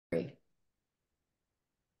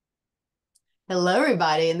Hello,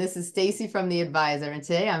 everybody, and this is Stacy from The Advisor. And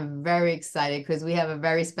today I'm very excited because we have a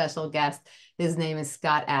very special guest. His name is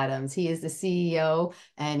Scott Adams. He is the CEO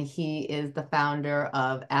and he is the founder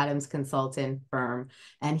of Adams Consulting Firm.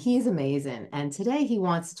 And he's amazing. And today he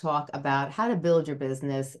wants to talk about how to build your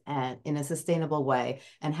business and in a sustainable way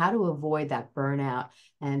and how to avoid that burnout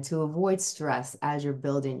and to avoid stress as you're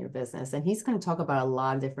building your business. And he's going to talk about a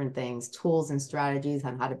lot of different things, tools and strategies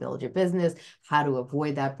on how to build your business, how to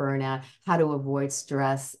avoid that burnout, how to avoid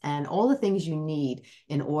stress, and all the things you need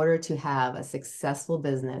in order to have a successful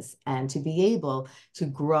business and to be able to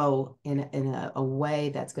grow in a way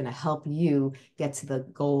that's going to help you get to the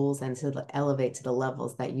goals and to elevate to the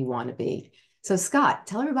levels that you want to be. So Scott,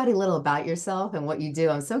 tell everybody a little about yourself and what you do.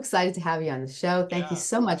 I'm so excited to have you on the show. Thank you Yeah,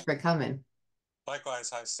 so much for coming. likewise.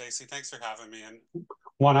 Hi, Stacy. Thanks for having me. And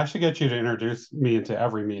one, I should get you to introduce me into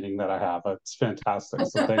every meeting that I have. It's fantastic.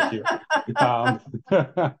 So thank you. Um,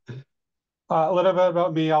 a little bit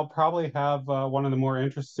about me. I'll probably have one of the more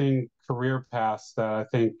interesting career paths that I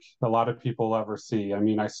think a lot of people ever see. I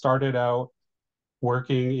mean, I started out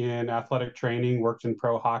working in athletic training, worked in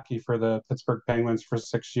pro hockey for the Pittsburgh Penguins for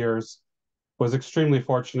 6 years. Was extremely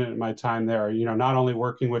fortunate in my time there, not only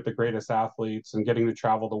working with the greatest athletes and getting to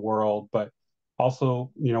travel the world, but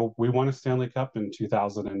also, we won a Stanley Cup in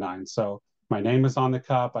 2009. So my name is on the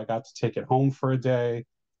cup. I got to take it home for a day.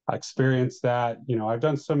 I experienced that. I've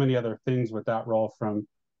done so many other things with that role, from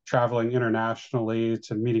traveling internationally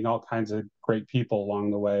to meeting all kinds of great people along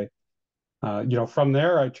the way. From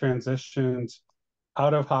there, I transitioned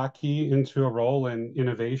out of hockey into a role in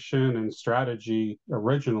innovation and strategy,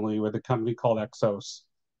 originally with a company called Exos.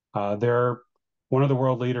 They're one of the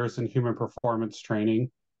world leaders in human performance training.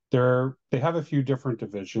 They have a few different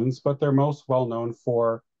divisions, but they're most well known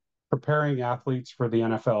for preparing athletes for the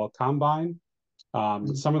NFL Combine.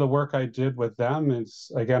 Some of the work I did with them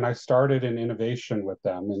is, again, I started in innovation with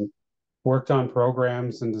them and worked on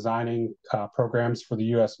programs and designing programs for the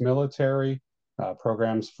U.S. military,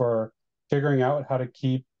 programs for figuring out how to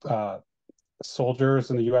keep soldiers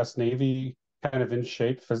in the U.S. Navy kind of in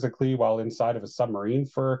shape physically while inside of a submarine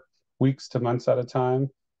for weeks to months at a time.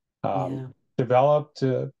 Um, Yeah. Developed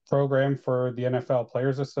a program for the NFL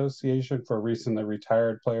Players Association for recently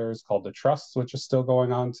retired players called the Trusts, which is still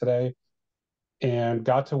going on today, and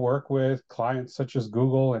got to work with clients such as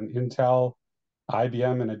Google and Intel,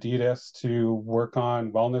 IBM and Adidas to work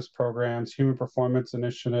on wellness programs, human performance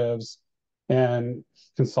initiatives, and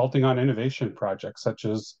consulting on innovation projects such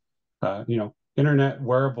as, internet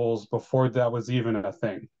wearables before that was even a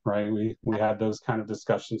thing, right? We had those kind of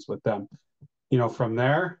discussions with them. From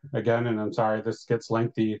there, again, and I'm sorry, this gets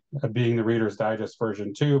lengthy, being the Reader's Digest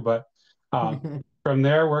version too, but from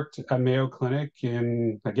there, worked at Mayo Clinic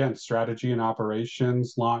in, again, strategy and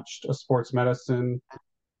operations, launched a sports medicine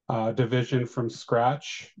division from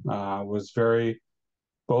scratch, was very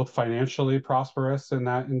both financially prosperous in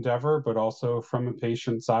that endeavor, but also from a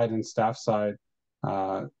patient side and staff side,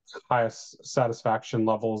 uh, highest satisfaction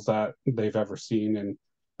levels that they've ever seen in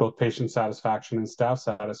both patient satisfaction and staff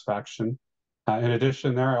satisfaction. In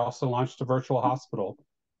addition, there I also launched a virtual hospital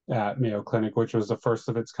at Mayo Clinic, which was the first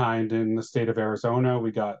of its kind in the state of Arizona.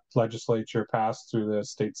 We got legislature passed through the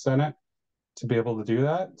state Senate to be able to do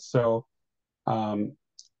that. So um,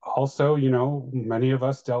 also, many of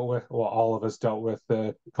us dealt with, well, all of us dealt with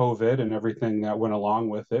the COVID and everything that went along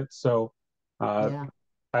with it. So uh, Yeah.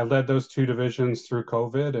 I led those two divisions through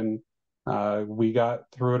COVID, and we got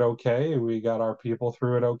through it okay, and we got our people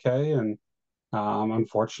through it okay. And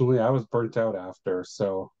unfortunately, I was burnt out after.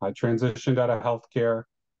 So I transitioned out of healthcare,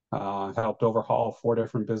 helped overhaul 4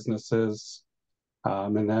 different businesses,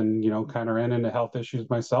 and then, kind of ran into health issues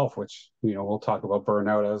myself, which, we'll talk about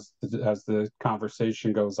burnout as the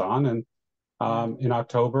conversation goes on. And Yeah. in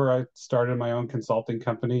October, I started my own consulting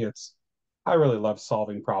company. I really love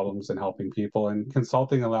solving problems and helping people, and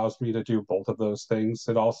consulting allows me to do both of those things.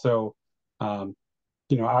 It also, um,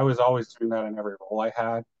 I was always doing that in every role I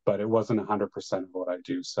had, but it wasn't 100% of what I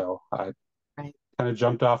do. So I Right. kind of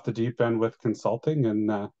jumped off the deep end with consulting,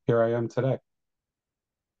 and here I am today.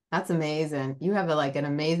 That's amazing. You have like an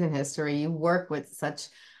amazing history. You work with such,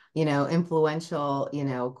 influential,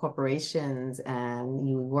 corporations, and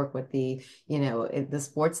you work with the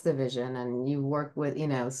sports division, and you work with,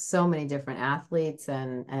 so many different athletes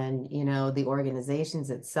and the organizations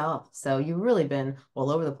itself. So you've really been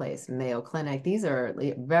all over the place. Mayo Clinic. These are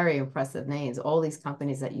very impressive names, all these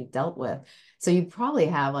companies that you've dealt with. So you probably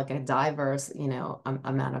have like a diverse,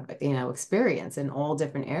 amount of, experience in all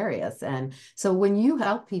different areas. And so when you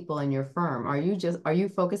help people in your firm, are you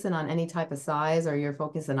focusing on any type of size, or you're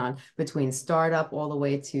focusing on between startup all the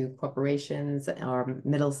way to corporations or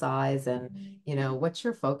middle size, and what's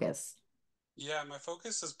your focus? Yeah, my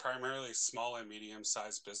focus is primarily small and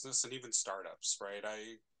medium-sized business and even startups, right? I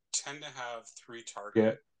tend to have three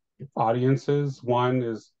target audiences. One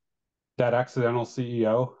is that accidental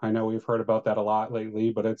CEO. I know we've heard about that a lot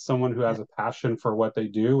lately, but it's someone who Yeah, has a passion for what they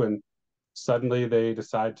do and suddenly they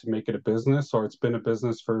decide to make it a business, or it's been a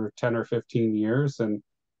business for 10 or 15 years and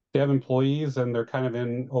they have employees and they're kind of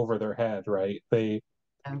in over their head, right? They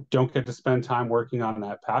yeah, don't get to spend time working on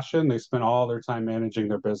that passion. They spend all their time managing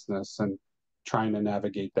their business and trying to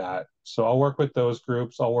navigate that. So I'll work with those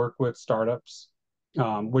groups. I'll work with startups,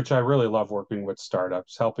 which I really love working with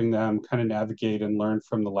startups, helping them kind of navigate and learn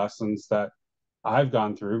from the lessons that I've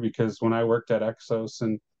gone through. Because when I worked at Exos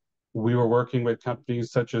and we were working with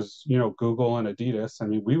companies such as Google and Adidas, I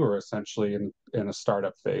mean, we were essentially in a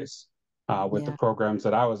startup phase with the yeah, programs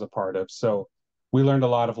that I was a part of. So we learned a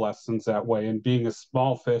lot of lessons that way. And being a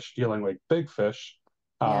small fish dealing with big fish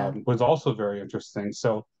yeah, was also very interesting.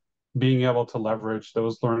 So being able to leverage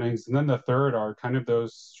those learnings. And then the third are kind of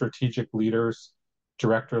those strategic leaders,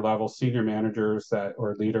 director level, senior managers that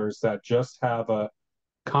or leaders that just have a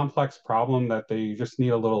complex problem that they just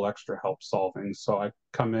need a little extra help solving. So I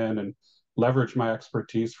come in and leverage my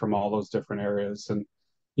expertise from all those different areas. And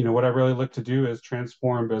what I really look to do is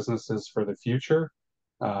transform businesses for the future,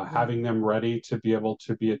 yeah, having them ready to be able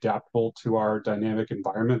to be adaptable to our dynamic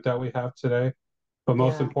environment that we have today. But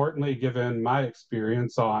most yeah, importantly, given my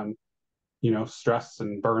experience on stress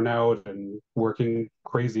and burnout and working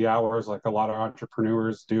crazy hours like a lot of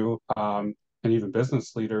entrepreneurs do, and even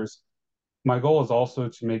business leaders, my goal is also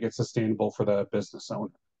to make it sustainable for the business owner.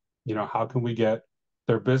 How can we get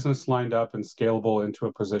their business lined up and scalable into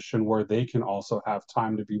a position where they can also have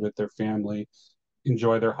time to be with their family,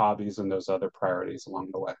 enjoy their hobbies and those other priorities along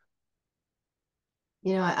the way?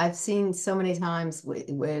 I've seen so many times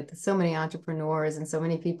with so many entrepreneurs and so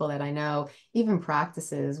many people that I know, even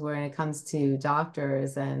practices when it comes to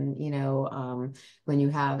doctors and, when you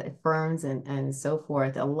have firms and so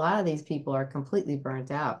forth, a lot of these people are completely burnt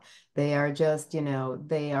out. They are just,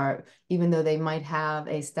 they are, even though they might have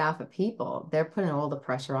a staff of people, they're putting all the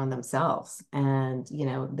pressure on themselves and,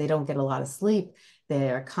 they don't get a lot of sleep.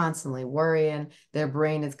 They're constantly worrying. Their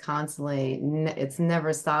brain is constantly, it's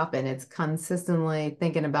never stopping. It's consistently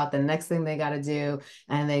thinking about the next thing they got to do.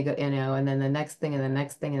 And they go, and then the next thing and the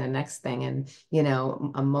next thing and the next thing. And,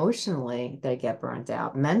 emotionally, they get burnt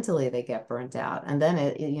out. Mentally, they get burnt out. And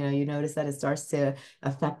then you notice that it starts to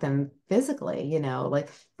affect them physically, like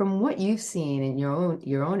from what you've seen in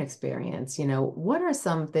your own experience, what are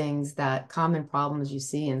some things that common problems you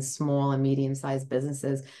see in small and medium-sized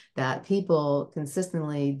businesses that people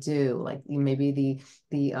consistently do, like maybe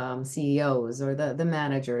the CEOs or the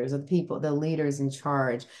managers or the people, the leaders in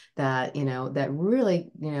charge that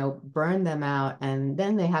really burn them out, and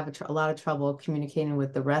then they have a lot of trouble communicating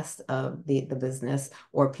with the rest of the business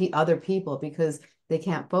or other people because they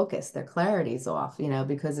can't focus. Their clarity's off,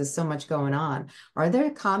 because there's so much going on. Are there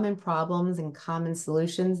common problems and common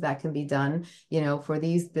solutions that can be done, for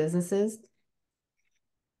these businesses?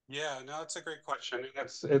 Yeah, no, it's a great question. And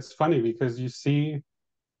it's funny because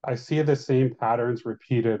I see the same patterns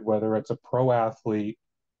repeated, whether it's a pro athlete,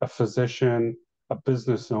 a physician, a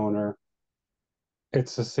business owner,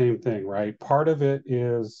 it's the same thing, right? Part of it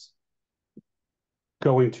is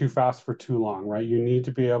going too fast for too long, right? You need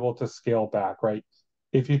to be able to scale back, right?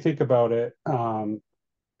 If you think about it,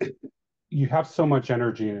 you have so much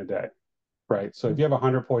energy in a day, right? So if you have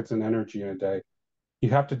 100 points in energy in a day, you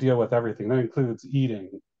have to deal with everything. That includes eating,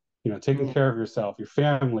 taking Yeah, care of yourself, your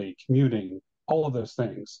family, commuting, all of those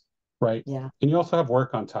things, right? yeah, And you also have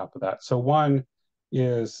work on top of that. So one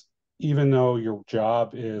is, even though your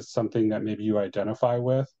job is something that maybe you identify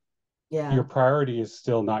with, your yeah, priority is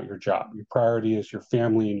still not your job. Your priority is your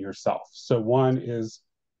family and yourself. So one is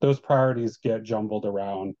those priorities get jumbled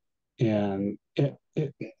around and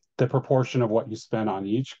the proportion of what you spend on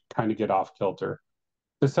each kind of get off kilter.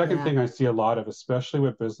 The second yeah. thing I see a lot of, especially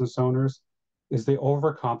with business owners, is they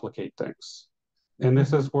overcomplicate things. And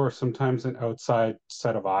this is Hmm. where sometimes an outside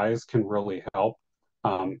set of eyes can really help,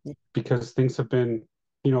 because things have been,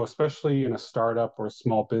 especially in a startup or a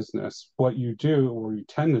small business, what you do or you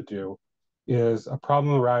tend to do is a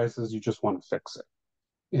problem arises, you just want to fix it.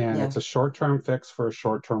 And Yeah, it's a short term fix for a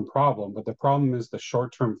short term problem. But the problem is the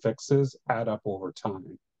short term fixes add up over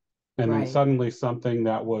time. And then right, suddenly something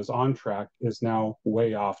that was on track is now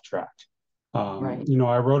way off track. right.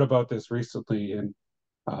 I wrote about this recently in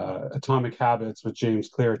Atomic Habits with James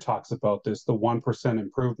Clear talks about this, the 1%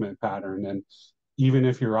 improvement pattern. And even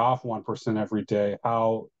if you're off 1% every day,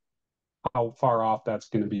 how how far off that's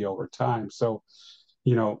going to be over time. So,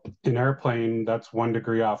 an airplane that's 1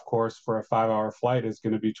 degree off course for a 5 hour flight is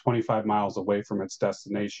going to be 25 miles away from its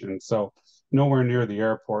destination. So, nowhere near the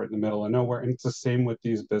airport, in the middle of nowhere. And it's the same with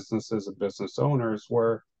these businesses and business owners,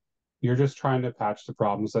 where you're just trying to patch the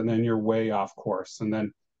problems and then you're way off course. And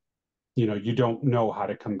then, you don't know how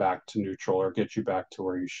to come back to neutral or get you back to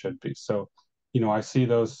where you should be. So, I see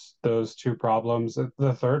those two problems.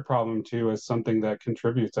 The third problem too is something that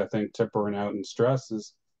contributes, I think, to burnout and stress,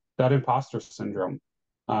 is that imposter syndrome.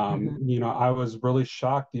 I was really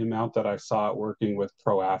shocked the amount that I saw it working with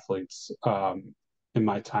pro athletes in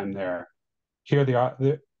my time there. Here they are.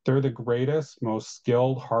 They're the greatest, most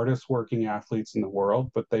skilled, hardest working athletes in the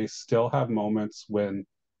world, but they still have moments when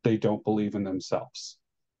they don't believe in themselves.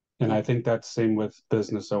 And I Yeah. think that's same with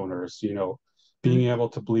business owners, being Mhm. able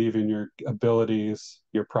to believe in your abilities,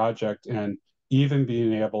 your project, and even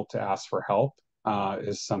being able to ask for help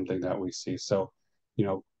is something that we see. So,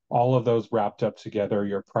 all of those wrapped up together,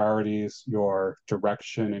 your priorities, your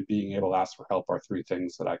direction, and being able to ask for help are three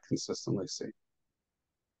things that I consistently see.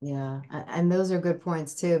 Yeah, and those are good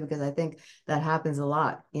points too, because I think that happens a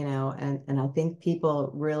lot, and I think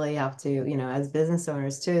people really have to, as business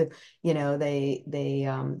owners too, they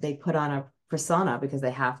put on a persona because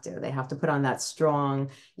they have to. They have to put on that strong,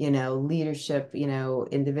 leadership,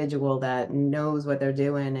 individual that knows what they're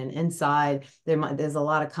doing, and inside there's a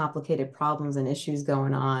lot of complicated problems and issues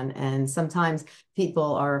going on, and sometimes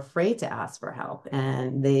people are afraid to ask for help,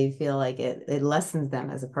 and they feel like it lessens them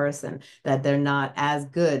as a person, that they're not as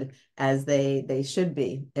good as they should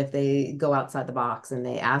be if they go outside the box and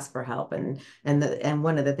they ask for help. And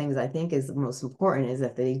one of the things I think is most important is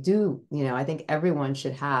that they do, I think everyone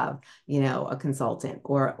should have, a consultant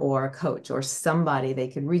or a coach or somebody they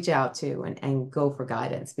could reach out to and go for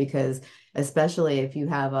guidance, because especially if you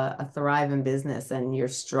have a thriving business and you're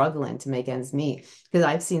struggling to make ends meet, because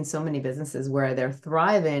I've seen so many businesses where they're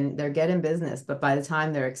thriving, they're getting business, but by the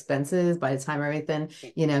time their expenses, by the time everything,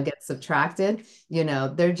 gets subtracted,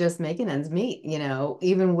 they're just making ends meet,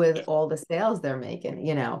 even with all the sales they're making,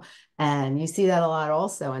 and you see that a lot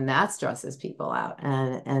also, and that stresses people out,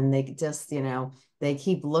 and they just, they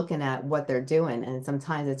keep looking at what they're doing. And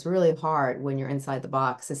sometimes it's really hard when you're inside the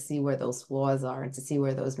box to see where those flaws are and to see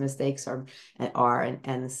where those mistakes are and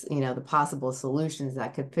the possible solutions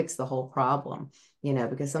that could fix the whole problem,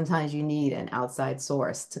 because sometimes you need an outside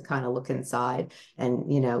source to kind of look inside and,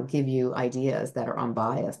 give you ideas that are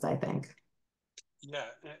unbiased, I think. Yeah,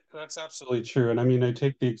 that's absolutely true. And I mean, I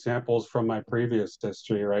take the examples from my previous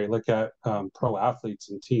history, right? Look at pro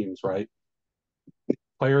athletes and teams, right?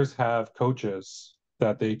 Players have coaches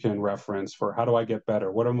that they can reference for, how do I get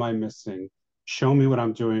better? What am I missing? Show me what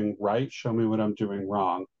I'm doing right. Show me what I'm doing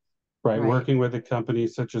wrong, right? Right. Working with a company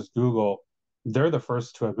such as Google, they're the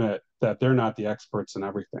first to admit that they're not the experts in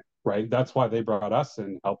everything, right? That's why they brought us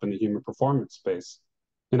in, help in the human performance space.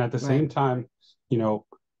 And at the Right. same time, you know,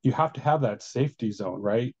 you have to have that safety zone,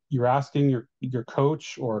 right? You're asking your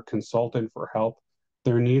coach or consultant for help.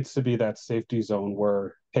 There needs to be that safety zone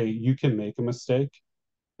where, hey, you can make a mistake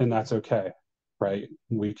and that's okay, right?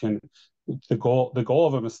 We can, the goal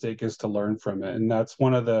of a mistake is to learn from it. And that's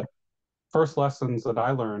one of the first lessons that I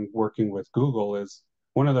learned working with Google. Is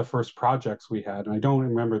one of the first projects we had, and I don't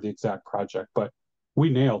remember the exact project, but we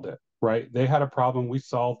nailed it, right? They had a problem, we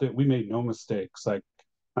solved it, we made no mistakes. Like,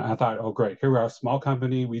 I thought, oh great, here we are, a small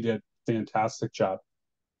company, we did a fantastic job.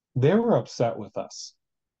 They were upset with us,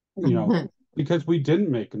 you know, because we didn't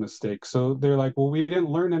make a mistake. So they're like, well, we didn't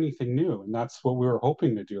learn anything new. And that's what we were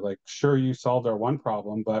hoping to do. Like, sure, you solved our one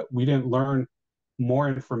problem, but we didn't learn more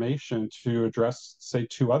information to address, say,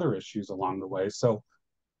 two other issues along the way. So,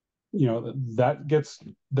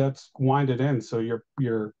 that's winded in. So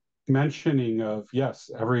you're mentioning of, yes,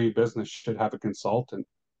 every business should have a consultant.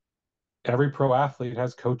 Every pro athlete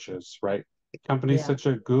has coaches, right? Companies Yeah. such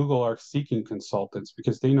as Google are seeking consultants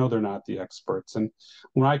because they know they're not the experts. And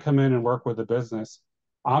when I come in and work with a business,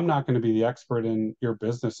 I'm not going to be the expert in your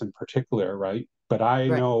business in particular, right? But I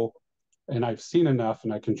Right. know, and I've seen enough,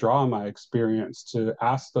 and I can draw on my experience to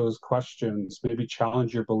ask those questions, maybe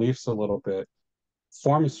challenge your beliefs a little bit,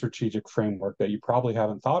 form a strategic framework that you probably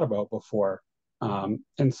haven't thought about before,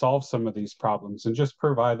 and solve some of these problems and just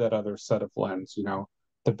provide that other set of lens.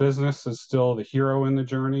 The business is still the hero in the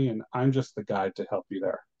journey, and I'm just the guide to help you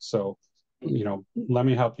there. So, let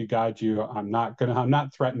me help you, guide you. I'm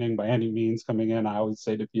not threatening by any means coming in. I always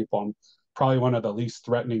say to people, I'm probably one of the least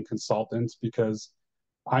threatening consultants, because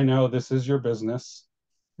I know this is your business.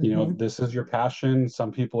 Hmm. This is your passion.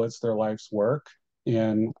 Some people, it's their life's work.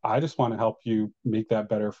 And I just want to help you make that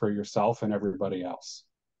better for yourself and everybody else.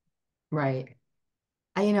 Right.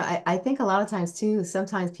 I think a lot of times too,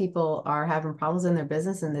 sometimes people are having problems in their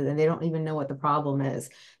business and they don't even know what the problem is.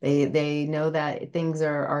 They know that things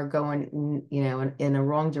are going, in a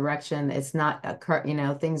wrong direction. It's not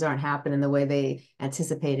things aren't happening the way they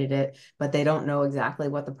anticipated it, but they don't know exactly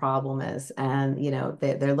what the problem is. And,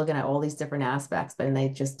 they're looking at all these different aspects, but they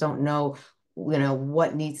just don't know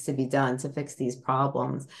what needs to be done to fix these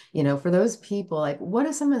problems. For those people, like, what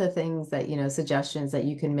are some of the things that, suggestions that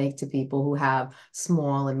you can make to people who have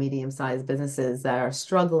small and medium-sized businesses that are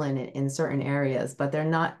struggling in certain areas, but they're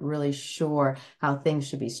not really sure how things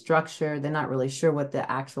should be structured. They're not really sure what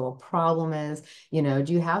the actual problem is. Do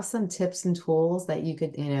you have some tips and tools that you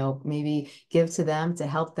could, maybe give to them to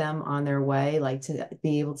help them on their way, like to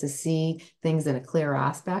be able to see things in a clear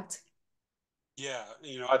aspect? Yeah,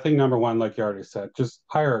 I think number one, like you already said, just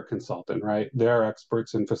hire a consultant, right? They're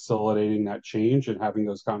experts in facilitating that change and having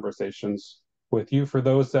those conversations with you. For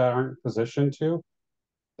those that aren't positioned to,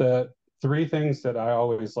 the three things that I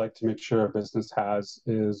always like to make sure a business has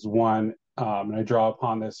is one, and I draw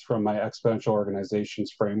upon this from my exponential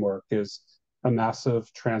organizations framework, is a massive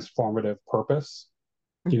transformative purpose.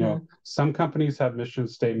 Hmm. Some companies have mission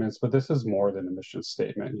statements, but this is more than a mission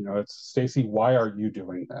statement. It's Stacy, why are you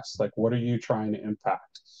doing this? Like, what are you trying to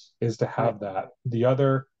impact? Is to Right. have that. The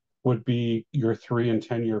other would be your 3 and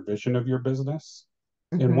 10 year vision of your business.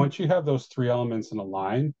 And Hmm. once you have those three elements in a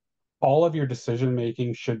line, all of your decision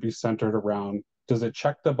making should be centered around, does it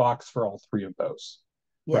check the box for all three of those?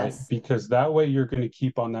 Right? Yes. Because that way you're going to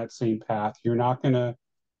keep on that same path. You're not going to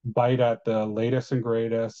bite at the latest and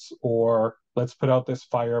greatest, or let's put out this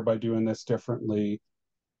fire by doing this differently.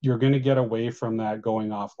 You're going to get away from that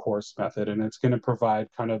going off course method, and it's going to provide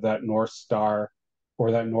kind of that North Star or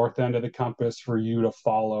that north end of the compass for you to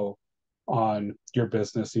follow on your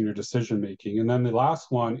business and your decision making. And then the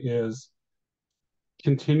last one is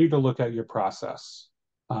continue to look at your process.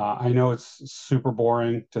 I know it's super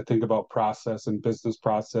boring to think about process and business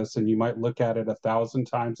process, and you might look at it 1,000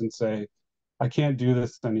 times and say, I can't do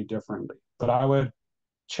this any differently. But I would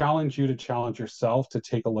challenge you to challenge yourself to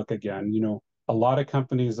take a look again. A lot of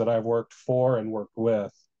companies that I've worked for and worked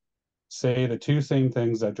with say the two same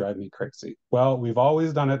things that drive me crazy. Well, we've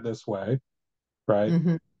always done it this way, right?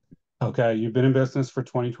 Hmm. Okay, you've been in business for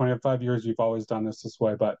 20, 25 years, you've always done this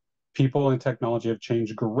way, but people and technology have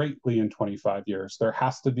changed greatly in 25 years. There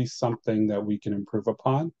has to be something that we can improve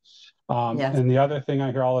upon. Yes. And the other thing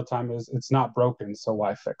I hear all the time is it's not broken, so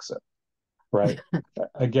why fix it? Right?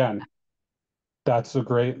 Again, that's a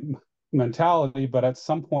great mentality, but at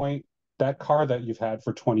some point, that car that you've had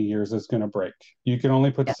for 20 years is going to break. You can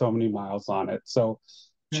only put Yeah. so many miles on it. So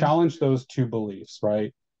Mhm. challenge those two beliefs,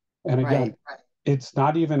 right? And again, Right. it's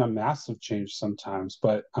not even a massive change sometimes,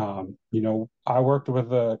 but I worked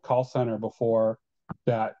with a call center before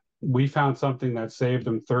that we found something that saved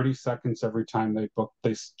them 30 seconds every time they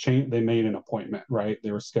made an appointment, right?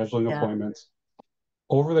 They were scheduling Yeah. appointments.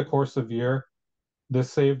 Over the course of a year,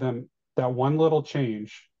 this saved them that one little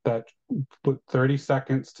change that put 30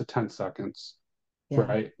 seconds to 10 seconds, Yeah.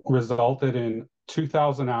 right? Resulted in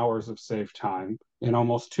 2,000 hours of saved time and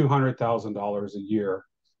almost $200,000 a year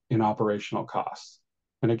in operational costs.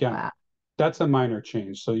 And again, Wow. that's a minor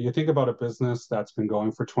change. So you think about a business that's been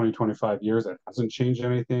going for 20, 25 years that hasn't changed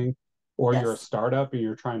anything, or you're a Yes. startup and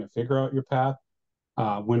you're trying to figure out your path.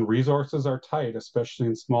 When resources are tight, especially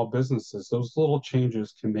in small businesses, those little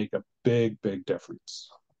changes can make a big, big difference.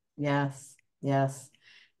 Yes. Yes.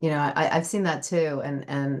 I've seen that too.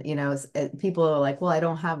 And people are like, well, I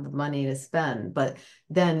don't have the money to spend. But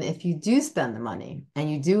then if you do spend the money and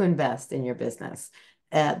you do invest in your business,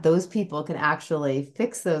 those people can actually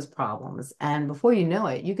fix those problems. And before you know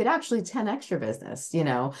it, you could actually 10x your business,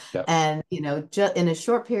 Yep. and, just in a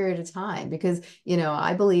short period of time. Because,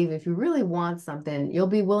 I believe if you really want something, you'll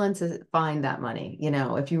be willing to find that money,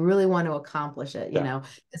 if you really want to accomplish it, Yeah.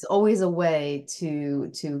 there's always a way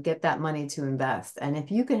to get that money to invest. And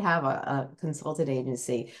if you could have a consultant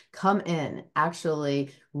agency come in,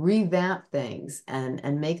 actually revamp things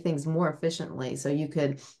and make things more efficiently, so you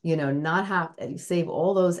could, not have to save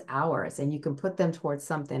all those hours and you can put them towards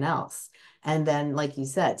something else. And then, like you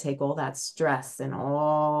said, take all that stress and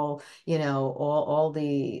all, all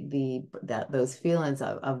those feelings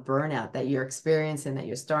of burnout that you're experiencing, that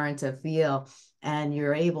you're starting to feel, and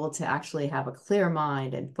you're able to actually have a clear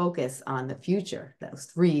mind and focus on the future, those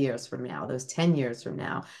 3 years from now, those 10 years from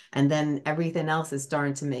now, and then everything else is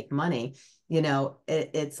starting to make money.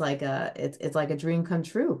 it's like a dream come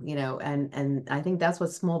true, and I think that's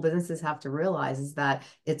what small businesses have to realize is that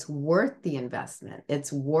it's worth the investment.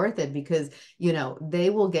 It's worth it because, they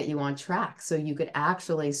will get you on track. So you could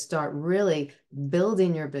actually start really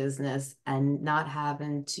building your business and not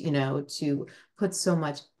having to, to put so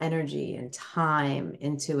much energy and time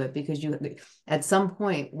into it because at some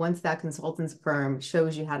point, once that consultant's firm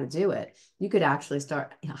shows you how to do it, you could actually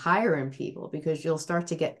start hiring people because you'll start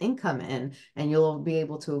to get income in and you'll be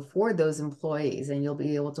able to afford those employees and you'll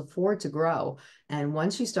be able to afford to grow. And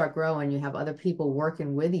once you start growing, you have other people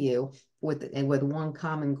working with you with one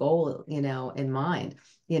common goal, in mind,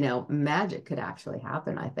 magic could actually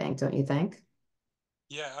happen, I think. Don't you think?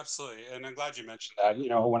 Yeah, absolutely. And I'm glad you mentioned that.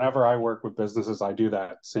 Whenever I work with businesses, I do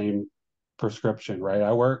that same prescription, right?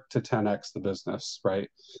 I work to 10x the business, right?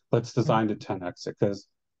 Let's design to 10x it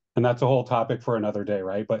and that's a whole topic for another day,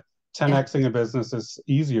 right? But Yeah. 10xing a business is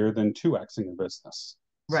easier than 2xing a business,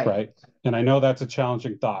 Right. right? And I know that's a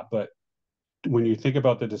challenging thought, but when you think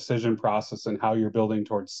about the decision process and how you're building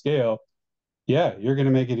towards scale, yeah, you're going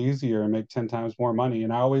to make it easier and make 10 times more money.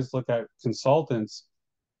 And I always look at consultants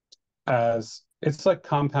as it's like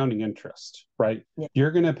compounding interest, right? Yeah.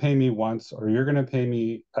 You're going to pay me once, or you're going to pay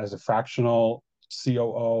me as a fractional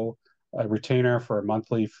COO, a retainer for a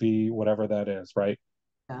monthly fee, whatever that is, right?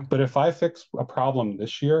 Yeah. But if I fix a problem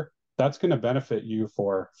this year, that's going to benefit you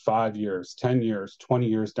for 5 years, 10 years, 20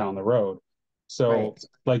 years down the road. Right. So,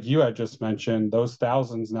 like you had just mentioned, those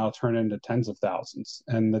thousands now turn into tens of thousands,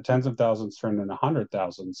 and the tens of thousands turn into hundred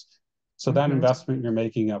thousands. So that Mm-hmm. investment you're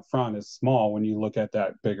making up front is small when you look at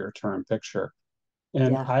that bigger term picture.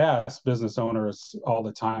 And Yeah. I ask business owners all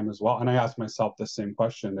the time as well, and I ask myself the same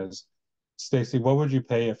question: is Stacy, what would you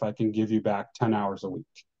pay if I can give you back 10 hours a week?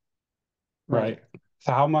 Right. Right.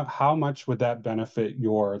 So how much would that benefit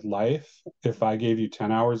your life if I gave you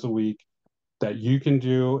 10 hours a week that you can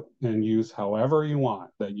do and use however you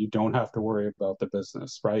want, that you don't have to worry about the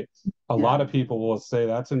business, right? A Yeah. lot of people will say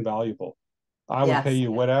that's invaluable. I would pay Yes.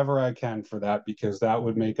 you whatever I can for that because that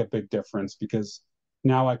would make a big difference because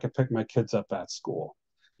now I could pick my kids up at school.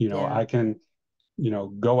 Yeah. I can,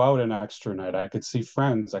 go out an extra night. I could see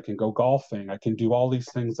friends. I can go golfing. I can do all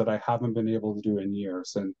these things that I haven't been able to do in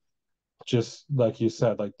years. And just like you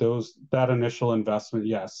said, like that initial investment,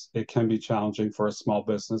 yes, it can be challenging for a small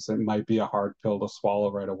business. It might be a hard pill to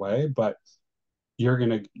swallow right away, but you're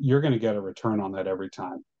gonna get a return on that every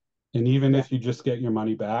time. And even Yeah. if you just get your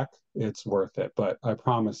money back, it's worth it. But I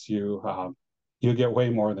promise you, you'll get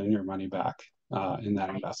way more than your money back in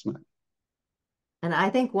that investment. And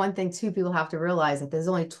I think one thing too, people have to realize that there's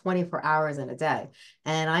only 24 hours in a day.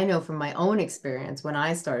 And I know from my own experience, when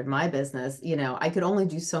I started my business, I could only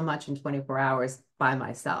do so much in 24 hours by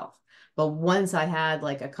myself. But once I had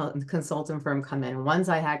like a consultant firm come in, once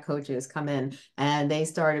I had coaches come in and they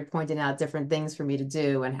started pointing out different things for me to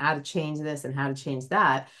do and how to change this and how to change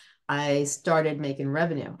that, I started making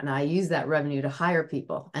revenue and I used that revenue to hire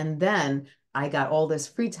people. And then I got all this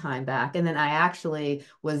free time back. And then I actually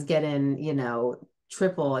was getting,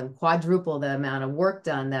 triple and quadruple the amount of work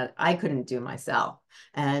done that I couldn't do myself.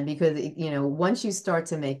 And because, once you start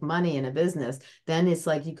to make money in a business, then it's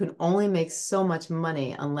like you can only make so much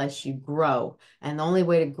money unless you grow. And the only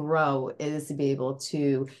way to grow is to be able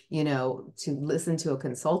to, to listen to a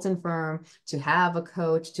consultant firm, to have a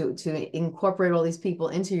coach, to incorporate all these people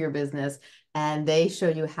into your business and they show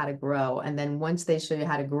you how to grow. And then once they show you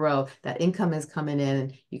how to grow, that income is coming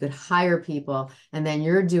in, you could hire people, and then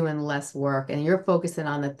you're doing less work and you're focusing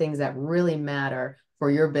on the things that really matter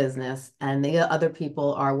for your business. And the other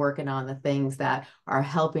people are working on the things that are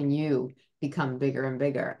helping you become bigger and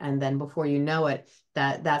bigger. And then before you know it,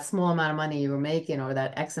 that small amount of money you were making or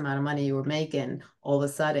that X amount of money you were making all of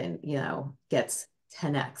a sudden, gets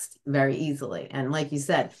 10x very easily. And like you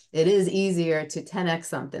said, it is easier to 10x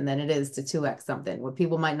something than it is to 2x something. Where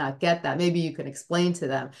people might not get that. Maybe you can explain to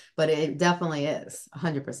them, but it definitely is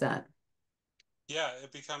 100%. Yeah,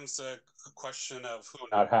 it becomes a question of who,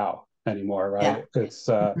 not how anymore, Yeah. right? It's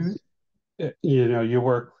Mhm. you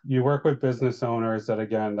work with business owners that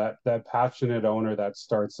again that passionate owner that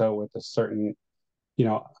starts out with a certain, you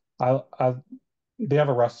know, I they have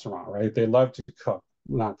a restaurant, right? They love to cook,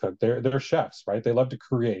 not cook. They're chefs, right? They love to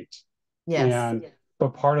create. Yes. And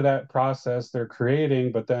but part of that process they're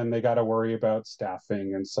creating, but then they got to worry about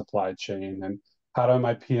staffing and supply chain and how do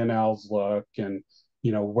my P&Ls look and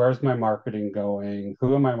where's my marketing going?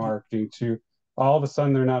 Who am I marketing to? All of a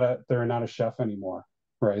sudden they're not a chef anymore,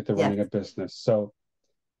 right? They're Yes. running a business. So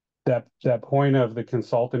that point of the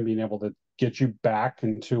consultant being able to get you back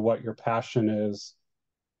into what your passion is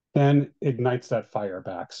then ignites that fire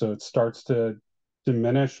back. So it starts to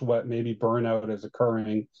diminish what maybe burnout is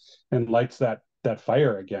occurring and lights that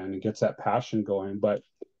fire again and gets that passion going. But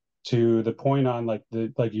to the point on like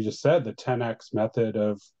you just said, the 10x method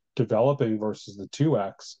of developing versus the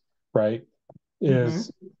 2x, right? Mm-hmm.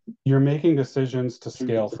 Is you're making decisions to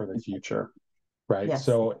scale for the future, right? Yes.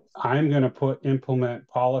 So I'm going to implement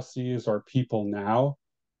policies or people now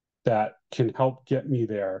that can help get me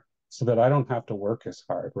there so that I don't have to work as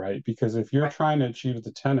hard, right? Because if you're Right. trying to achieve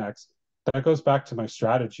the 10x, that goes back to my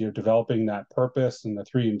strategy of developing that purpose and the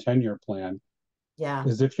 3 and 10 year plan. Yeah.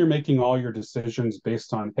 Is if you're making all your decisions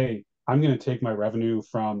based on, hey, I'm going to take my revenue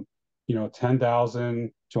from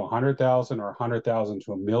 10,000 to 100,000 or 100,000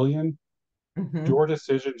 to a million, Mm-hmm. your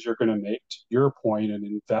decisions you're going to make, to your point, in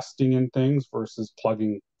investing in things versus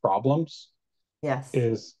plugging problems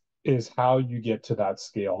Yes. is how you get to that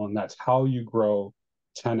scale, and that's how you grow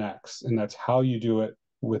 10x, and that's how you do it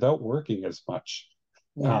without working as much.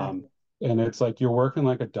 Yeah. um, and it's like you're working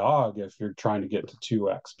like a dog if you're trying to get to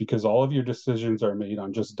 2x, because all of your decisions are made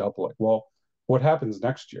on just doubling. Well, what happens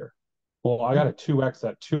next year? Well, I got Mhm. to 2x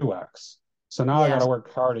at 2x, so now I got Yeah. to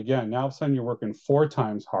work hard again. Now all of a sudden you're working 4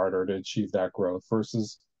 times harder to achieve that growth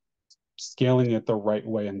versus scaling it the right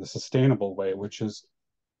way and the sustainable way, which is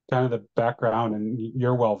kind of the background, and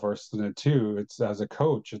you're well versed in it too. It's, as a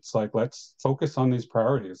coach, it's like, let's focus on these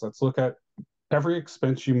priorities. Let's look at every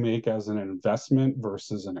expense you make as an investment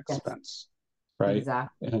versus an Yes. expense, right?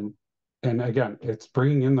 Exactly. And again, it's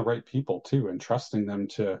bringing in the right people too and trusting them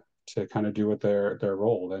to kind of do what their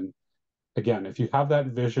role. And again, if you have that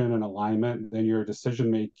vision and alignment, then your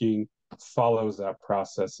decision making follows that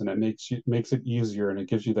process, and it makes it easier, and it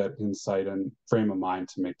gives you that insight and frame of mind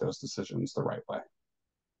to make those decisions the right way.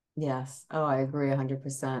 Yes. Oh, I agree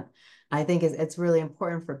 100%. I think it's really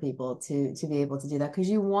important for people to be able to do that because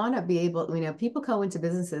you want to be able, people go into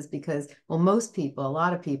businesses because, well, most people, a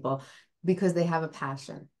lot of people, because they have a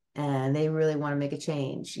passion and they really want to make a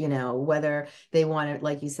change, whether they want to,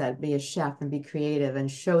 like you said, be a chef and be creative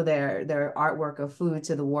and show their artwork of food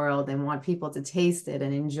to the world and want people to taste it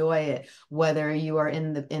and enjoy it, whether you are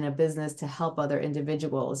in a business to help other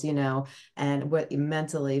individuals, and what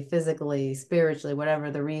mentally, physically, spiritually,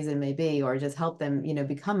 whatever the reason may be, or just help them,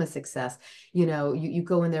 become a success. You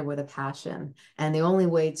go in there with a passion. And the only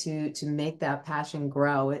way to make that passion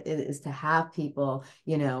grow is to have people,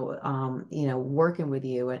 working with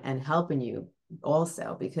you and helping you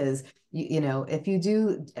also because if you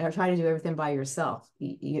do try to do everything by yourself,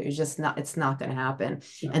 you're just not, it's not going to happen.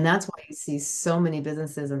 Yeah. And that's why you see so many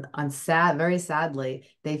businesses and on sad, very sadly,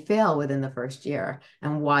 they fail within the first year.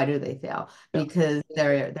 And why do they fail? Yeah. Because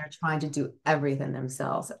they're trying to do everything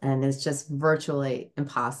themselves, and it's just virtually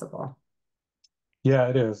impossible. Yeah,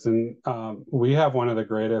 it is. And we have one of the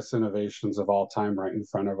greatest innovations of all time right in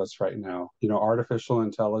front of us right now. Artificial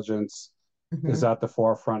intelligence is Hmm. at the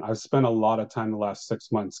forefront. I've spent a lot of time the last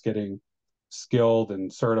 6 months getting skilled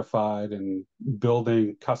and certified and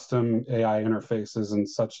building custom AI interfaces and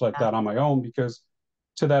such like Yeah, that on my own, because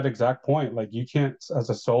to that exact point, like, you can't, as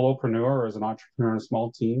a solopreneur or as an entrepreneur in a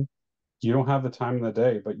small team, you don't have the time in the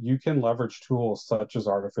day, but you can leverage tools such as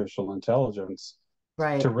artificial intelligence to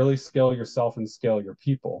right. really scale yourself and scale your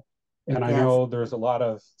people. And I Yes. know there's a lot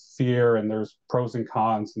of fear and there's pros and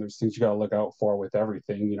cons and there's things you got to look out for with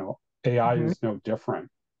everything. AI Hmm. is no different.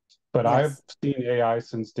 But I've Yes. seen AI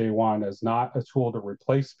since day one as not a tool to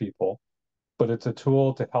replace people, but it's a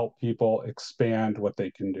tool to help people expand what they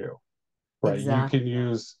can do, right? You Exactly. can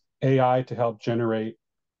use AI to help generate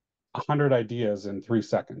 100 ideas in 3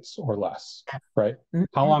 seconds or less, right?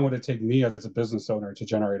 How Hmm. long would it take me as a business owner to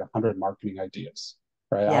generate 100 marketing ideas,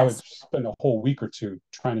 right? I would Yes. spend a whole week or two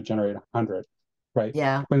trying to generate 100, right?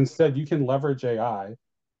 Yeah. But instead, you can leverage AI.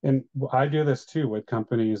 And I do this too with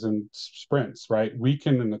companies and sprints, right? We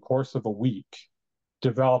can, in the course of a week,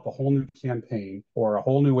 develop a whole new campaign or a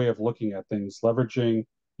whole new way of looking at things, leveraging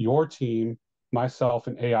your team, myself,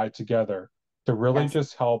 and AI together to really Yes.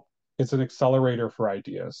 just help. It's an accelerator for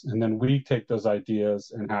ideas. And then we take those ideas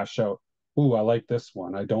and hash out, ooh, I like this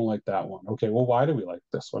one. I don't like that one. Okay, well, why do we like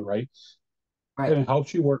this one, right? And Right. it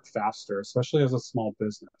helps you work faster, especially as a small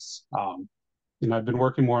business. I've been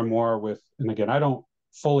working more and more with, and again, I don't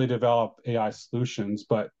fully develop AI solutions,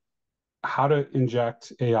 but how to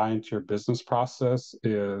inject AI into your business process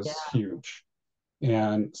Yeah. is huge.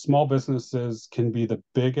 And small businesses can gain the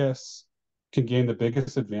biggest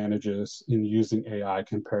advantages in using AI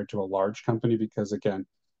compared to a large company, because again,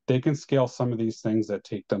 they can scale some of these things that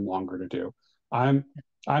take them longer to do. I'm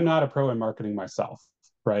I'm not a pro in marketing myself,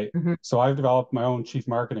 right? Hmm. So I've developed my own chief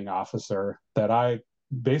marketing officer that I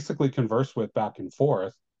basically converse with back and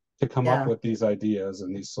forth to come up Yeah. with these ideas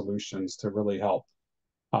and these solutions to really help.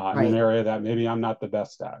 in an Right. area that maybe I'm not the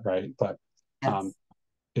best at, right? But um,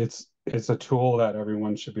 Yes. it's a tool that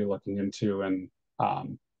everyone should be looking into, and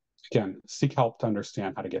um, again, seek help to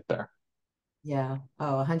understand how to get there. Yeah.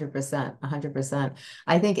 Oh, 100%, 100%.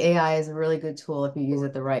 I think AI is a really good tool if you use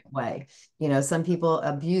it the right way. Some people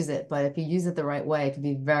abuse it, but if you use it the right way, it can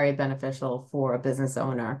be very beneficial for a business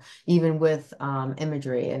owner, even with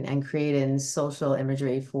imagery and creating social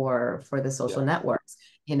imagery for the social Yeah. networks.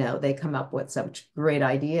 They come up with such great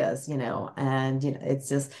ideas, and it's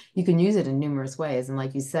just you can use it in numerous ways. And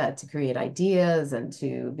like you said, to create ideas and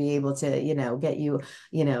to be able to, get you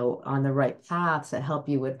on the right path to help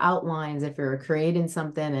you with outlines if you're creating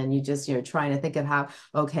something and you're trying to think of how,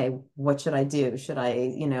 okay, what should I do? Should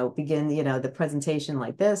I, begin, the presentation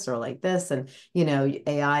like this or like this? And,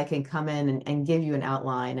 AI can come in and give you an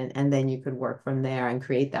outline and then you could work from there and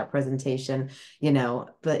create that presentation,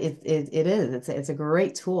 but it's a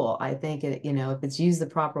great tool. I think if it's used the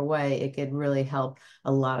proper way, it could really help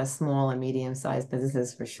a lot of small and medium-sized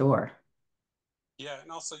businesses for sure. Yeah,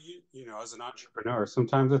 and also as an entrepreneur,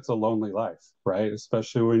 sometimes it's a lonely life, right?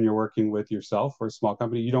 Especially when you're working with yourself or a small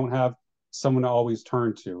company, you don't have someone to always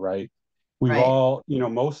turn to, right? We've Right. all,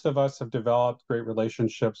 most of us have developed great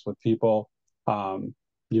relationships with people. Um,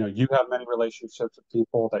 you have many relationships with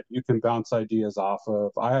people that you can bounce ideas off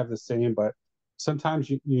of. I have the same, but sometimes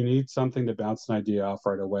you need something to bounce an idea off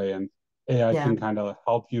right away, and AI Yeah. can kind of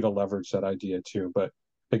help you to leverage that idea too. But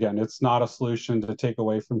again, it's not a solution to take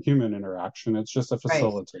away from human interaction. It's just a Right.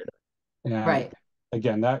 facilitator. And Right.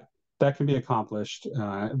 again, that can be accomplished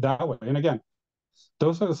that way. And again,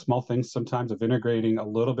 those are the small things sometimes of integrating a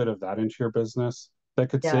little bit of that into your business that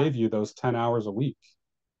could Yeah. save you those 10 hours a week.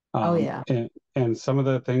 Oh, Um, yeah. and, and some of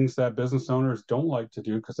the things that business owners don't like to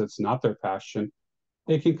do because it's not their passion,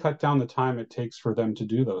 it can cut down the time it takes for them to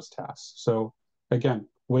do those tasks. So again,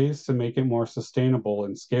 ways to make it more sustainable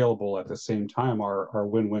and scalable at the same time are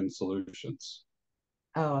win-win solutions.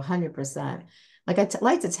 Oh, 100%. Like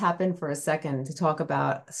like to tap in for a second to talk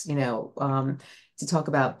about, to talk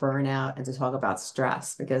about burnout and to talk about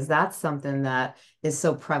stress, because that's something that is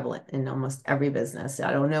so prevalent in almost every business.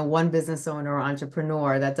 I don't know one business owner or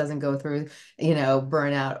entrepreneur that doesn't go through,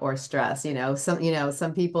 burnout or stress.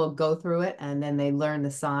 Some people go through it and then they learn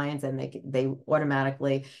the signs and they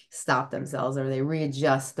automatically stop themselves or they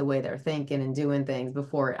readjust the way they're thinking and doing things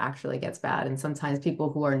before it actually gets bad. And sometimes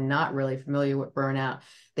people who are not really familiar with burnout,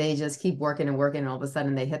 they just keep working and working and all of a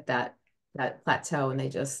sudden they hit that plateau and they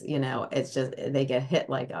just, it's just they get hit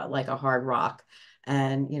like a hard rock.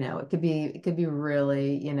 And it could be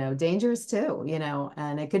really, dangerous too,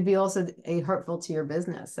 and it could be also hurtful to your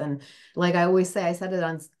business. And like I always say, I said it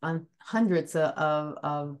on hundreds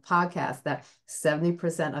of podcasts that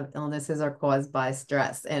 70% of illnesses are caused by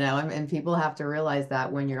stress, and people have to realize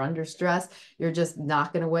that when you're under stress, you're just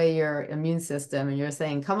knocking away your immune system and you're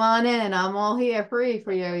saying, come on in, I'm all here free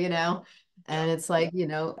for you. Yeah. And it's like,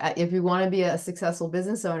 if you want to be a successful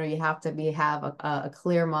business owner, you have to have a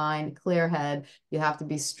clear mind, clear head. You have to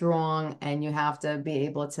be strong and you have to be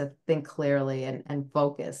able to think clearly and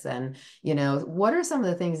focus. And, what are some of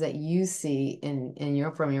the things that you see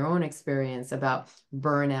from your own experience about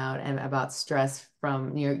burnout and about stress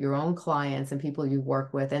from your own clients and people you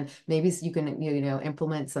work with? And maybe you can,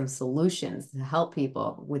 implement some solutions to help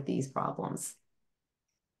people with these problems.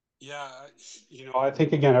 Yeah, I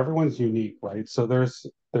think again, everyone's unique, right? So there's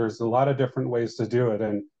a lot of different ways to do it,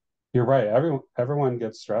 and you're right. Everyone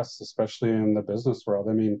gets stressed, especially in the business world.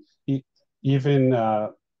 I mean, even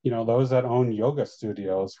those that own yoga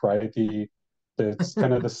studios, right? It's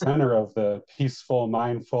kind of the center of the peaceful,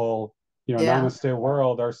 mindful, Yeah, namaste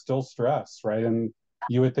world are still stressed, right? And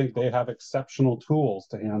you would think they have exceptional tools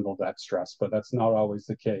to handle that stress, but that's not always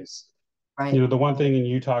the case. right. The one thing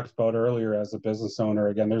you talked about earlier as a business owner,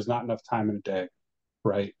 again, there's not enough time in a day,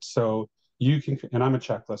 right? So you can, and I'm a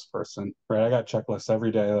checklist person, right? I got checklists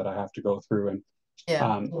every day that I have to go through. And Yeah,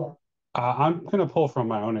 um, I'm going to pull from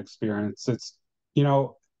my own experience. It's, you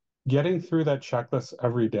know, getting through that checklist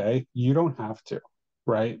every day, you don't have to,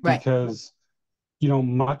 right? right. Because,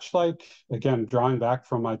 much like, again, drawing back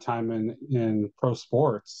from my time in pro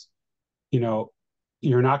sports, you know,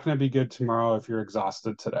 you're not going to be good tomorrow if you're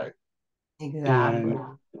exhausted today. Exactly. And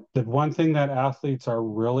the one thing that athletes are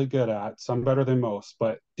really good at, some better than most,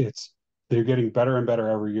 but they're getting better and better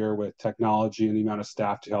every year with technology and the amount of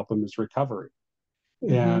staff to help them is recovery.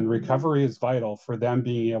 And Hmm. recovery is vital for them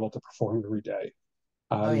being able to perform every day.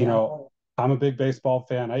 Oh, yeah. I'm a big baseball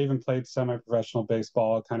fan. I even played semi-professional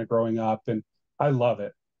baseball kind of growing up, and I love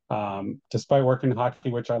it. Despite working hockey,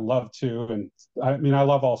 which I love too, and I mean, I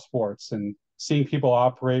love all sports, and seeing people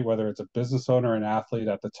operate, whether it's a business owner or an athlete,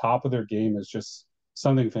 at the top of their game is just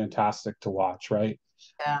something fantastic to watch, right?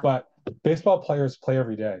 Yeah. But baseball players play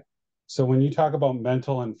every day. So when you talk about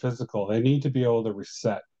mental and physical, they need to be able to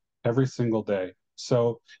reset every single day.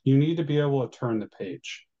 So you need to be able to turn the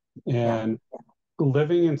page. Yeah. And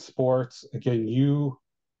living in sports, again,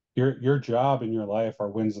 your job in your life are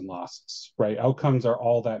wins and losses, right? Outcomes are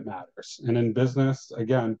all that matters. And in business,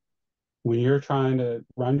 again, when you're trying to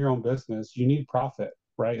run your own business, you need profit,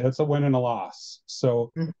 right? That's a win and a loss.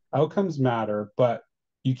 So Mhm. outcomes matter, but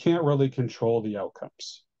you can't really control the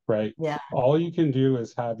outcomes, right? Yeah. All you can do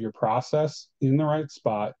is have your process in the right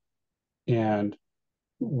spot and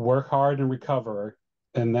work hard and recover.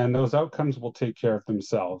 And then those outcomes will take care of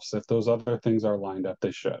themselves. If those other things are lined up,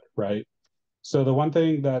 they should, right? So the one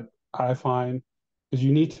thing that I find is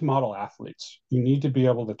you need to model athletes. You need to be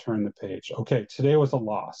able to turn the page. Okay, today was a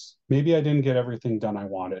loss. Maybe I didn't get everything done I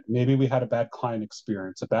wanted. Maybe we had a bad client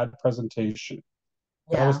experience, a bad presentation.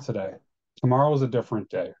 That was Yeah. today. Tomorrow is a different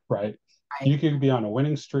day, right? Right. You could be on a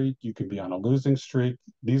winning streak, you could be on a losing streak.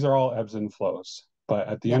 These are all ebbs and flows. But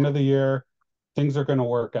at the Yeah. end of the year, things are going to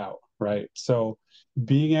work out, right? So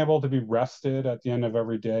being able to be rested at the end of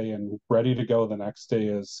every day and ready to go the next day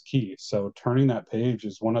is key. So turning that page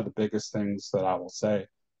is one of the biggest things that I will say.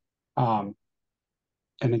 Um,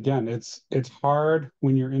 and again, it's hard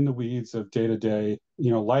when you're in the weeds of day to day.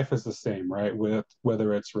 You know, life is the same, right? With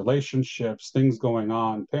whether it's relationships, things going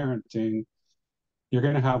on, parenting, you're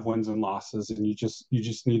going to have wins and losses, and you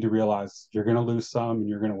just need to realize you're going to lose some and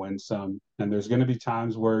you're going to win some, and there's going to be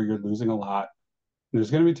times where you're losing a lot. There's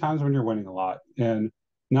going to be times when you're winning a lot, and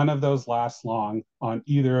none of those last long on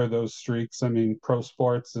either of those streaks. I mean, pro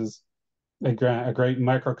sports is a great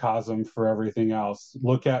microcosm for everything else.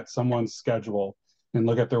 Look at someone's schedule and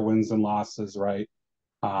look at their wins and losses, right?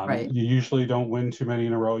 Right. You usually don't win too many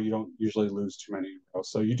in a row. You don't usually lose too many in a row.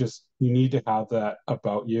 So you need to have that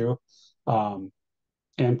about you. Um,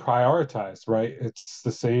 and prioritize, right? It's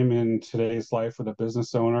the same in today's life with a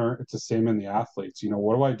business owner. It's the same in the athletes. You know,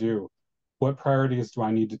 what do I do? What priorities do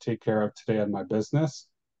I need to take care of today in my business?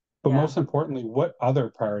 But Yeah. most importantly, what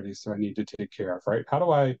other priorities do I need to take care of, right? How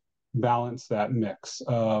do I balance that mix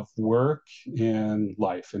of work and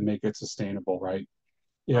life and make it sustainable, right?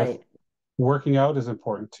 If Right. working out is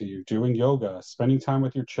important to you, doing yoga, spending time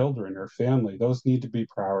with your children or family, those need to be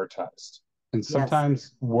prioritized. And Yes.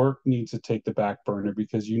 sometimes work needs to take the back burner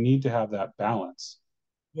because you need to have that balance.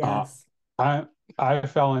 Uh, Yes. I I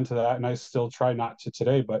fell into that, and I still try not to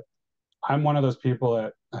today, but I'm one of those people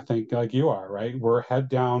that I think like you are, right? We're head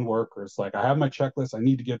down workers. Like I have my checklist. I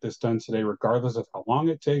need to get this done today, regardless of how long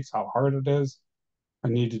it takes, how hard it is. I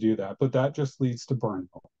need to do that. But that just leads to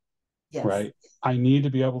burnout, Yes. right? I need to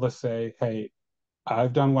be able to say, hey,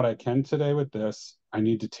 I've done what I can today with this. I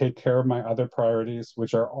need to take care of my other priorities,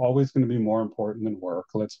 which are always going to be more important than work.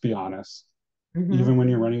 Let's be honest. Hmm. Even when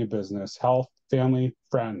you're running a business, health, family,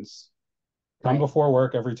 friends come Right. before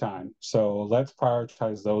work every time. So let's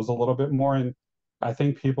prioritize those a little bit more. And I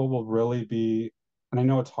think people will really be, and I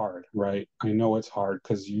know it's hard, right? I know it's hard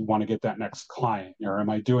because you want to get that next client, or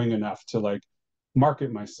am I doing enough to like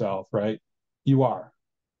market myself, right? You are,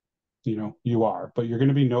 you are, but you're going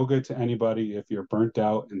to be no good to anybody if you're burnt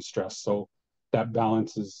out and stressed. So that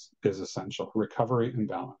balance is essential. Recovery and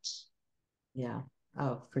balance. Yeah.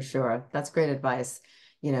 Oh, for sure. That's great advice.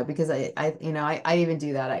 Because I even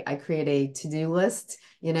do that. I create a to-do list,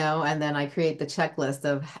 and then I create the checklist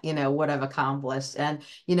of, what I've accomplished. And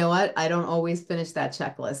you know what? I don't always finish that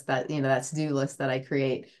checklist, that to-do list that I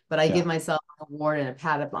create, but I give Yeah, myself a reward and a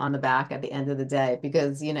pat on the back at the end of the day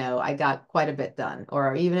because, I got quite a bit done.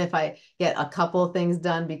 Or even if I get a couple of things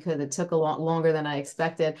done because it took a lot longer than I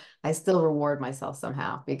expected, I still reward myself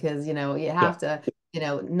somehow because, you yeah, have to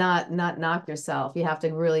not knock yourself. You have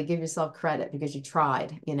to really give yourself credit because you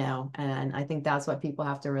tried, and I think that's what people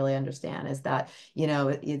have to really understand is that,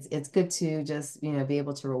 it's good to just, be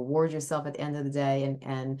able to reward yourself at the end of the day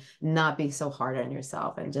and not be so hard on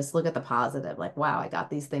yourself and just look at the positive, like, wow, I got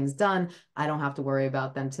these things done. I don't have to worry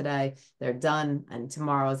about them today. They're done, and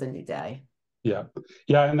tomorrow's a new day. yeah,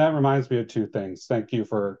 yeah. And that reminds me of two things. Thank you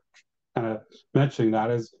for kind of mentioning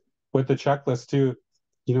that. Is with the checklist too.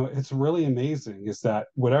 It's really amazing is that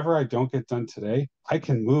whatever I don't get done today, I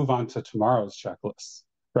can move on to tomorrow's checklist,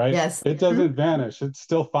 right? Yes. It Mhm. doesn't vanish. It's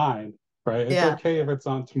still fine, right? It's Yeah. okay if it's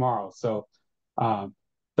on tomorrow. So um,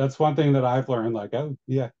 that's one thing that I've learned, like, oh,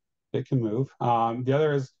 yeah, it can move. The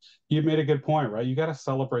other is you made a good point, right? You got to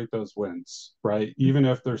celebrate those wins, right? Even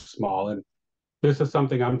if they're small. And this is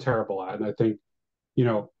something I'm terrible at. And I think, you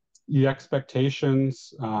know, the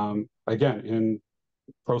expectations, again, in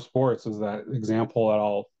pro sports is that example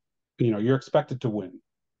that you're expected to win,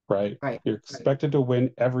 right? Right. You're expected to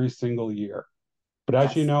win every single year. But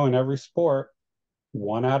as you Yes. know, in every sport,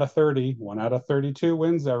 1 out of 30, 1 out of 32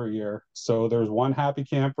 wins every year. So there's one happy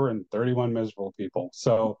camper and 31 miserable people.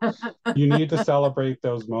 So you need to celebrate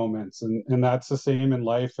those moments. And that's the same in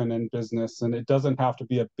life and in business. And it doesn't have to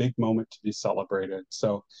be a big moment to be celebrated.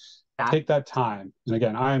 So take that time. And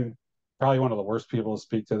again, I'm probably one of the worst people to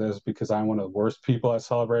speak to this because I'm one of the worst people at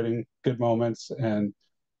celebrating good moments. And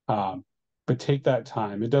um, but take that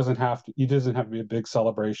time. It doesn't have to be a big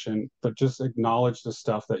celebration, but just acknowledge the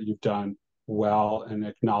stuff that you've done well and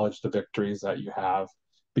acknowledge the victories that you have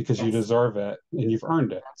because you Yes. deserve it and you've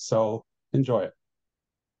earned it. So enjoy it.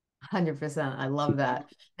 100%. I love that.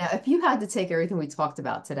 Now, if you had to take everything we talked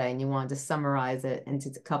about today and you wanted to summarize it into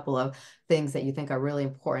a couple of things that you think are really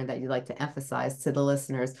important that you'd like to emphasize to the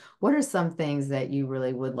listeners, what are some things that you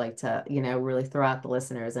really would like to, really throw out the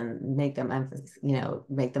listeners and make them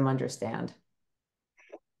make them understand?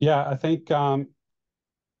 Yeah, I think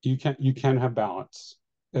you can have balance.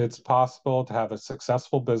 It's possible to have a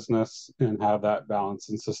successful business and have that balance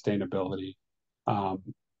and sustainability. Um,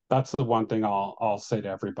 that's the one thing I'll say to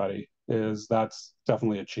everybody is that's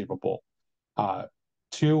definitely achievable. Uh,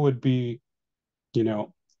 Two would be, you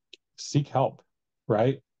know, seek help,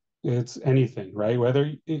 right? It's anything, right?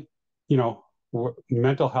 You know,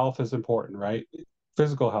 mental health is important, right?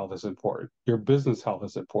 Physical health is important. Your business health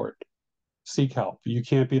is important. Seek help. You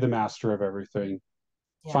can't be the master of everything.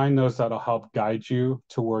 Yeah. Find those that'll help guide you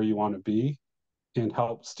to where you want to be and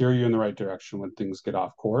help steer you in the right direction when things get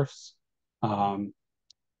off course. Um,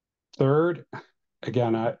 Third,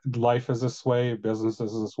 again, life is this way, business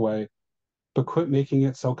is this way, but quit making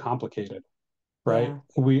it so complicated, right?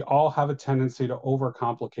 Yeah. We all have a tendency to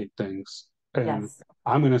overcomplicate things. And Yes.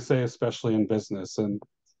 I'm going to say, especially in business, and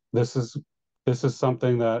this is this is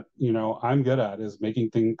something that I'm good at is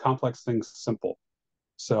making complex things simple.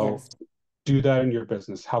 So Yes. do that in your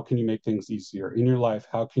business. How can you make things easier in your life?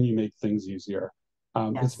 How can you make things easier?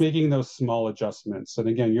 It's Yes. making those small adjustments. And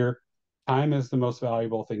again, your time is the most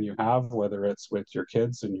valuable thing you have, whether it's with your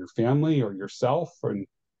kids and your family or yourself. And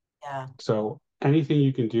Yeah. so anything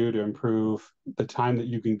you can do to improve the time that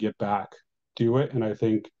you can get back, do it. And I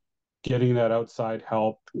think getting that outside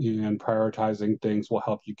help and prioritizing things will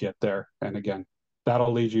help you get there. And again,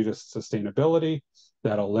 that'll lead you to sustainability.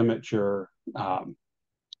 That'll limit your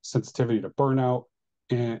sensitivity to burnout,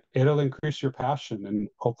 and it'll increase your passion and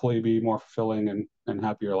hopefully be more fulfilling and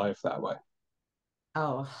happier life that way.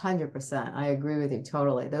 Oh, 100%. I agree with you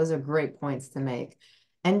totally. Those are great points to make.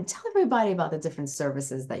 And tell everybody about the different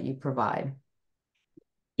services that you provide.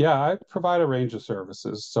 Yeah, I provide a range of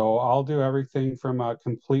services. So I'll do everything from a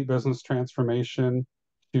complete business transformation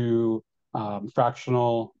to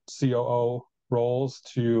fractional COO roles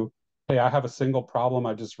to, hey, I have a single problem.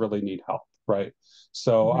 I just really need help, right?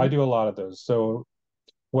 So I Mhm. do a lot of those. So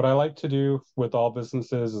what I like to do with all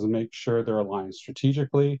businesses is make sure they're aligned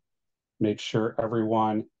strategically, make sure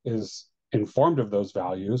everyone is informed of those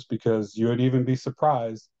values because you would even be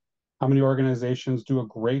surprised how many organizations do a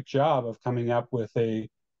great job of coming up with a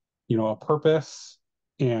purpose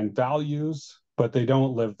and values, but they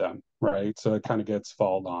don't live them, right? So it kind of gets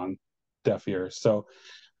fallen on deaf ears. So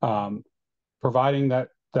um, providing that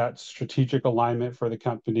strategic alignment for the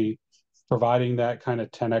company, providing that kind of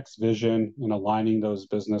 10x vision and aligning those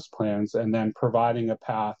business plans, and then providing a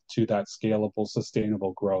path to that scalable,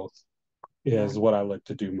 sustainable growth Yeah. is what I like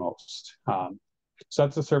to do most. So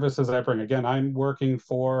that's the services I bring. Again, I'm working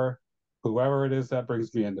for whoever it is that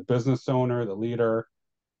brings me in, the business owner, the leader.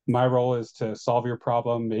 My role is to solve your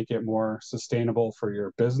problem, make it more sustainable for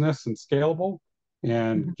your business and scalable,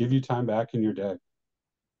 and give you time back in your day.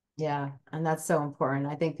 Yeah, and that's so important.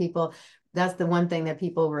 I think that's the one thing that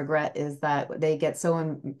people regret is that they get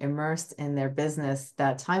so immersed in their business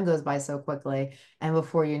that time goes by so quickly. And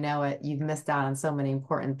before you know it, you've missed out on so many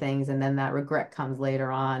important things. And then that regret comes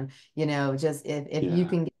later on. Just if you Yeah,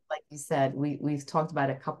 can get, like you said, we've talked about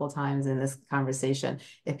it a couple of times in this conversation.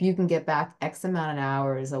 If you can get back X amount of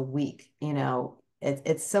hours a week,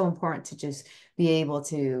 it's so important to just be able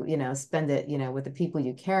to, spend it, with the people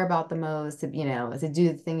you care about the most, to do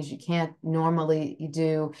the things you can't normally you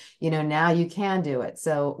do, now you can do it.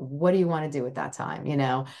 So what do you want to do with that time,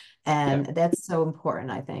 yeah, And that's so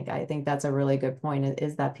important, I think. I think that's a really good point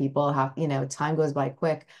is that people have, time goes by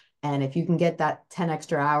quick. And if you can get that 10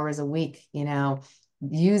 extra hours a week,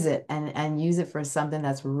 use it and use it for something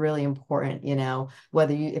that's really important,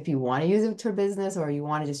 whether if you want to use it to business or you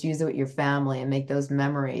want to just use it with your family and make those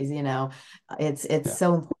memories, it's yeah,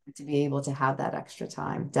 so important to be able to have that extra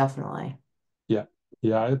time. Definitely. yeah,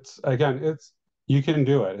 yeah. It's again, it's you can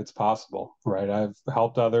do it. It's possible, right? I've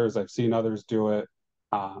helped others. I've seen others do it.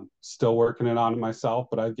 Still working it on myself,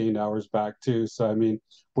 but I've gained hours back too. So, I mean,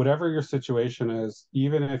 whatever your situation is,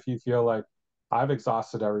 even if you feel like I've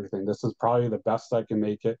exhausted everything, this is probably the best I can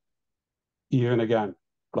make it. Even again,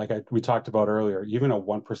 like we talked about earlier, even a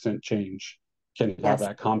 1% change can have Yes.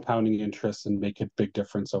 that compounding interest and make a big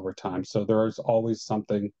difference over time. So there is always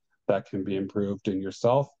something that can be improved in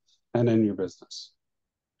yourself and in your business.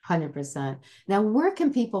 100%. Now, where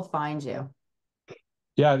can people find you?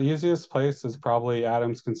 Yeah, the easiest place is probably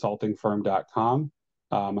adamsconsultingfirm.com.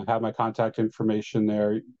 I have my contact information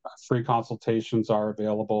there. Free consultations are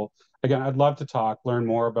available. Again, I'd love to talk, learn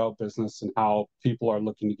more about business and how people are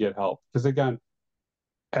looking to get help. Because again,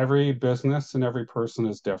 every business and every person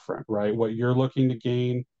is different, right? What you're looking to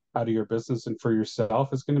gain out of your business and for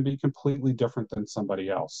yourself is going to be completely different than somebody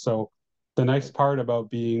else. So the nice part about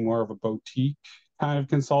being more of a boutique kind of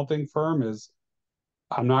consulting firm is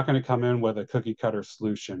I'm not going to come in with a cookie cutter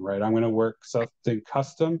solution, right? I'm going to work something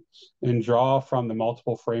custom and draw from the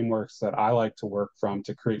multiple frameworks that I like to work from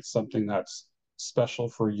to create something that's special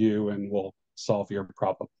for you and will solve your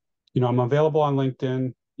problem. I'm available on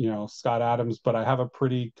LinkedIn, Scott Adams, but I have a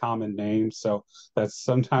pretty common name, so that's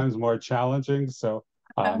sometimes more challenging. So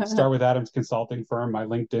start with Adams Consulting Firm. My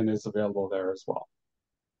LinkedIn is available there as well.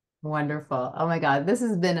 Wonderful. Oh my God, this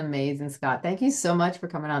has been amazing, Scott. Thank you so much for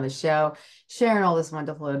coming on the show, sharing all this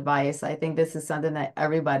wonderful advice. I think this is something that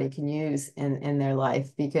everybody can use in their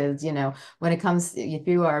life because, when it comes to, if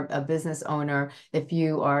you are a business owner, if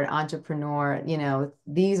you are an entrepreneur,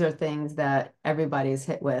 these are things that everybody is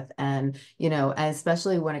hit with. And, and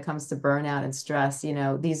especially when it comes to burnout and stress,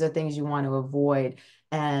 these are things you want to avoid.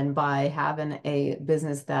 And by having a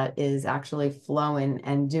business that is actually flowing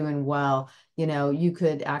and doing well, you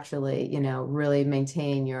could actually, really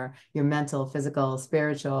maintain your mental, physical,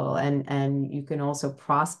 spiritual, and you can also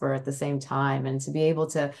prosper at the same time. And to be able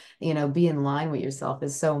to, be in line with yourself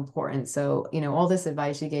is so important. So, all this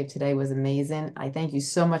advice you gave today was amazing. I thank you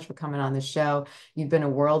so much for coming on the show. You've been a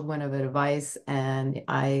whirlwind of advice, and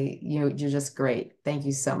you're just great. Thank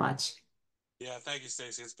you so much. Yeah, thank you,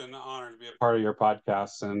 Stacey. It's been an honor to be a part of your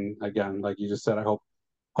podcast. And again, like you just said, I hope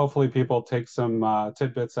hopefully people take some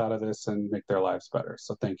tidbits out of this and make their lives better.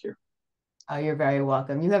 So thank you. Oh, you're very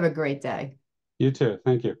welcome. You have a great day. You too.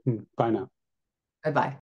 Thank you. Bye now. Bye-bye.